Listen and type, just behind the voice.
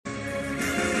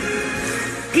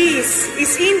Peace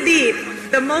is indeed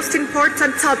the most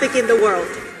important topic in the world.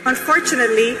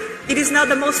 Unfortunately, it is not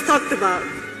the most talked about.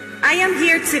 I am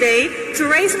here today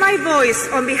to raise my voice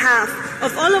on behalf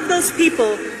of all of those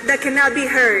people that cannot be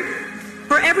heard.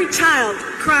 For every child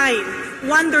crying,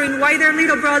 wondering why their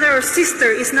little brother or sister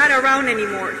is not around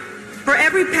anymore. For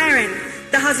every parent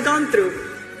that has gone through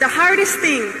the hardest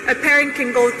thing a parent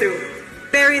can go through,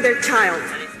 bury their child.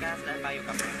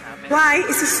 Why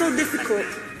is it so difficult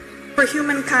for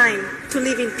humankind to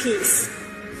live in peace?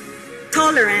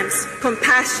 Tolerance,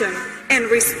 compassion, and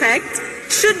respect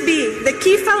should be the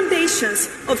key foundations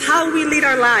of how we lead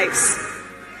our lives.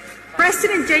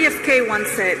 President JFK once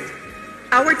said,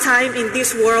 "Our time in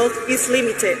this world is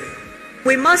limited.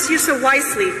 We must use it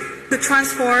wisely to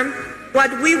transform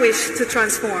what we wish to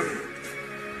transform."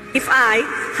 If I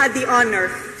had the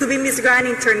honor to be Miss Grand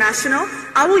International,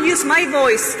 I will use my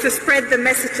voice to spread the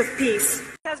message of peace.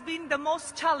 It has been the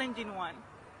most challenging one.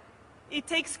 It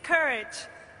takes courage,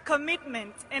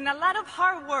 commitment, and a lot of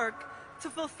hard work to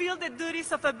fulfill the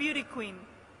duties of a beauty queen.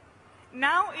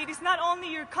 Now it is not only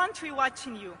your country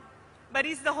watching you, but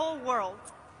it's the whole world.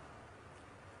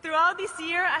 Throughout this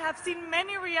year, I have seen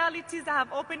many realities that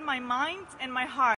have opened my mind and my heart.